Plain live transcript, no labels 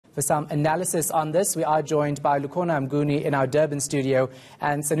for some analysis on this. We are joined by Lukhona Mnguni in our Durban studio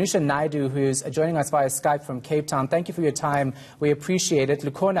and Sanusha Naidu, who's joining us via Skype from Cape Town. Thank you for your time. We appreciate it.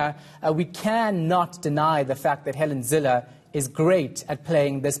 Lukhona, we cannot deny the fact that Helen Zille is great at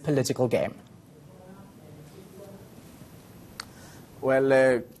playing this political game.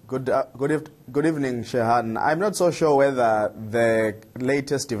 Well, good evening, Shehan. I'm not so sure whether the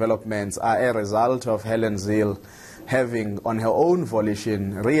latest developments are a result of Helen Zille having, on her own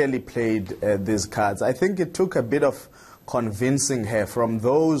volition, really played these cards. I think it took a bit of convincing her from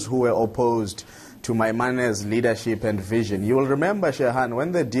those who were opposed to Maimane's leadership and vision. You will remember, Shehan,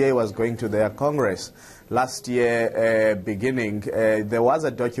 when the DA was going to their Congress last year beginning, there was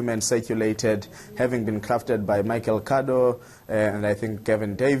a document circulated having been crafted by Michael Kado and I think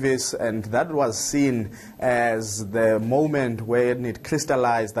Kevin Davis, and that was seen as the moment when it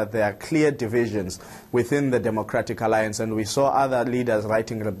crystallized that there are clear divisions within the Democratic Alliance, and we saw other leaders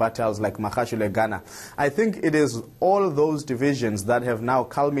writing rebuttals like Makashule Ghana. I think it is all those divisions that have now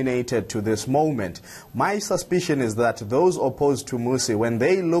culminated to this moment. My suspicion is that those opposed to Musi, when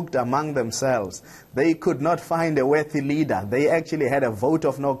they looked among themselves, they could not find a worthy leader. They actually had a vote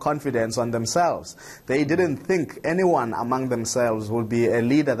of no confidence on themselves. They didn't think anyone among themselves would be a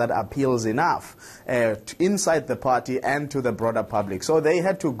leader that appeals enough inside the party and to the broader public. So they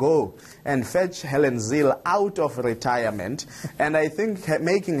had to go and fetch Helen Zille out of retirement, and I think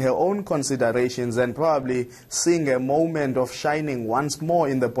making her own considerations and probably seeing a moment of shining once more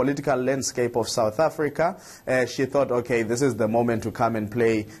in the political landscape of South Africa, she thought, okay, this is the moment to come and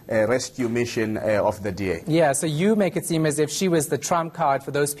play a rescue mission of the DA. Yeah, so you make it seem as if she was the trump card for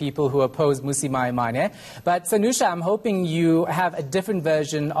those people who oppose Musi Maimane. But Sanusha, I'm hoping you have a different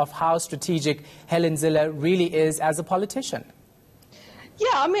version of how strategic Helen Zille really is as a politician. Yeah,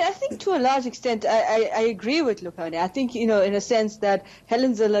 I mean, I think to a large extent, I agree with Lukhona. I think, in a sense that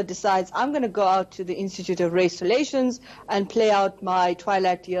Helen Zille decides, I'm going to go out to the Institute of Race Relations and play out my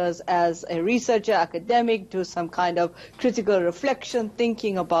twilight years as a researcher, academic, do some kind of critical reflection,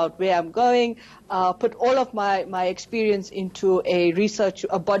 thinking about where I'm going, put all of my experience into a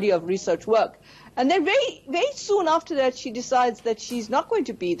body of research work. And then very soon after that, she decides that she's not going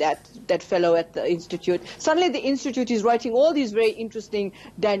to be that fellow at the Institute. Suddenly the Institute is writing all these very interesting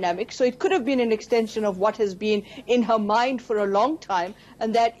dynamics. So it could have been an extension of what has been in her mind for a long time,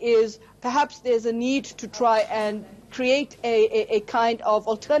 and that is perhaps there's a need to try and create a kind of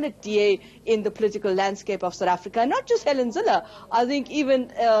alternate DA in the political landscape of South Africa. And not just Helen Zille. I think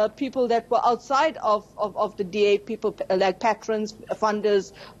even people that were outside of the DA, people like patrons,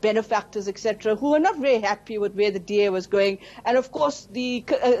 funders, benefactors, etc., who were not very happy with where the DA was going. And of course, the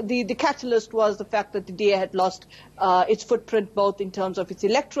catalyst was the fact that the DA had lost its footprint, both in terms of its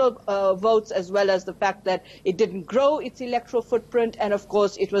electoral votes as well as the fact that it didn't grow its electoral footprint. And of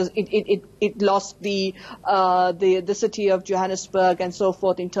course, it lost the city of Johannesburg and so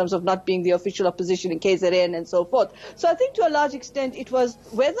forth in terms of not being the official opposition in KZN and so forth. So I think to a large extent it was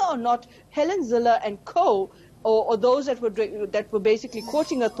whether or not Helen Zille and co. or those that were basically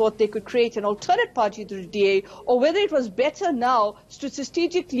courting her thought they could create an alternate party to the DA, or whether it was better now to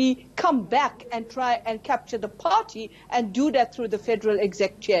strategically come back and try and capture the party and do that through the federal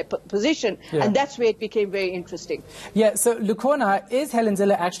exec chair position. Yeah. And that's where it became very interesting. Yeah, so Lukhona, is Helen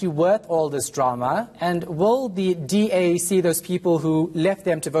Zille actually worth all this drama? And will the DA see those people who left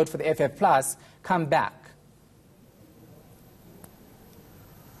them to vote for the FF Plus come back?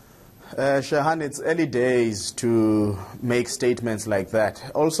 Shehan, it's early days to make statements like that.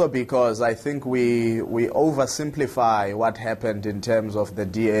 Also because I think we oversimplify what happened in terms of the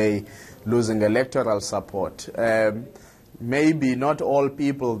DA losing electoral support. Maybe not all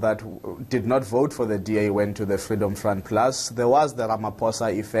people that did not vote for the DA went to the Freedom Front Plus. There was the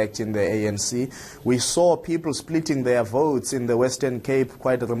Ramaphosa effect in the ANC. We saw people splitting their votes in the Western Cape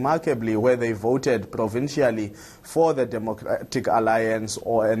quite remarkably, where they voted provincially for the Democratic Alliance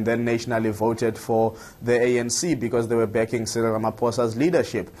and then nationally voted for the ANC because they were backing Cyril Ramaphosa's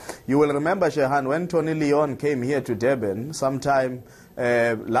leadership. You will remember, Shehan, when Tony Leon came here to Durban sometime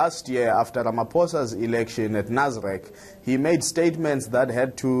last year after Ramaphosa's election at Nasrec, he made statements that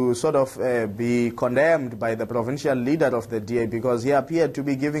had to sort of be condemned by the provincial leader of the DA because he appeared to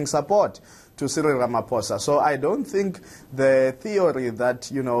be giving support to Cyril Ramaphosa. So I don't think the theory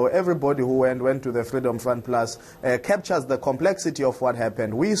that, everybody who went to the Freedom Front Plus captures the complexity of what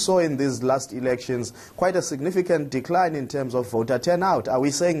happened. We saw in these last elections quite a significant decline in terms of voter turnout. Are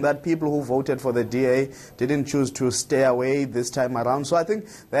we saying that people who voted for the DA didn't choose to stay away this time around? So I think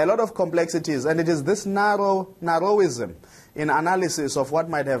there are a lot of complexities, and it is this narrowism in analysis of what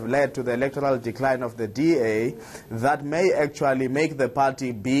might have led to the electoral decline of the DA that may actually make the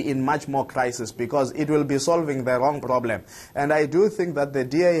party be in much more crisis because it will be solving the wrong problem. And I do think that the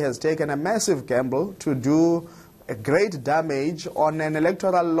DA has taken a massive gamble to do a great damage on an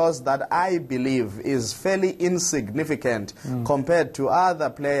electoral loss that I believe is fairly insignificant compared to other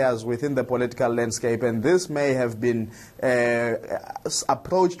players within the political landscape, and this may have been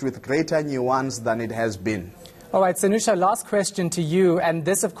approached with greater nuance than it has been. All right, Sanusha, last question to you, and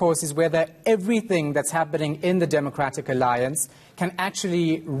this, of course, is whether everything that's happening in the Democratic Alliance can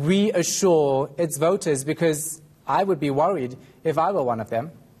actually reassure its voters, because I would be worried if I were one of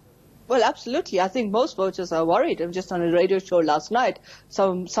them. Well, absolutely. I think most voters are worried. I'm just on a radio show last night.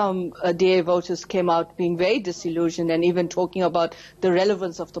 Some DA voters came out being very disillusioned and even talking about the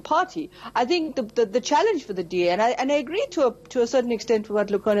relevance of the party. I think the challenge for the DA, and I agree to a certain extent with what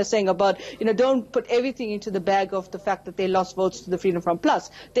Lukhona is saying about, don't put everything into the bag of the fact that they lost votes to the Freedom Front Plus.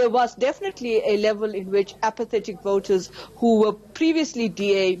 There was definitely a level in which apathetic voters who were previously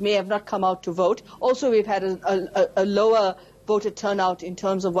DA may have not come out to vote. Also, we've had a lower voter turnout in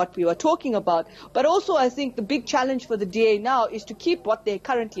terms of what we were talking about. But also I think the big challenge for the DA now is to keep what they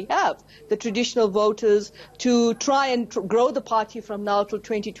currently have, the traditional voters, to try and grow the party from now till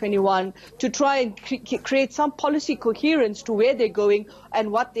 2021, to try and create some policy coherence to where they're going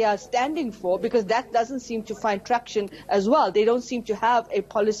and what they are standing for, because that doesn't seem to find traction as well. They don't seem to have a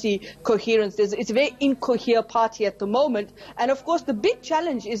policy coherence. It's a very incoherent party at the moment. And of course the big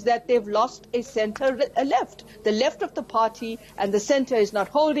challenge is that they've lost a left. The left of the party and the center is not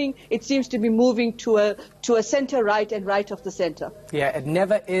holding. It seems to be moving to a center right and right of the center. Yeah, it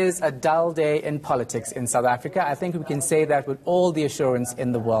never is a dull day in politics in South Africa. I think we can say that with all the assurance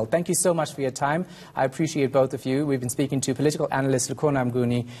in the world. Thank you so much for your time. I appreciate both of you. We've been speaking to political analyst Lukhona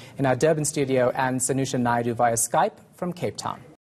Mnguni in our Durban studio and Sanusha Naidu via Skype from Cape Town.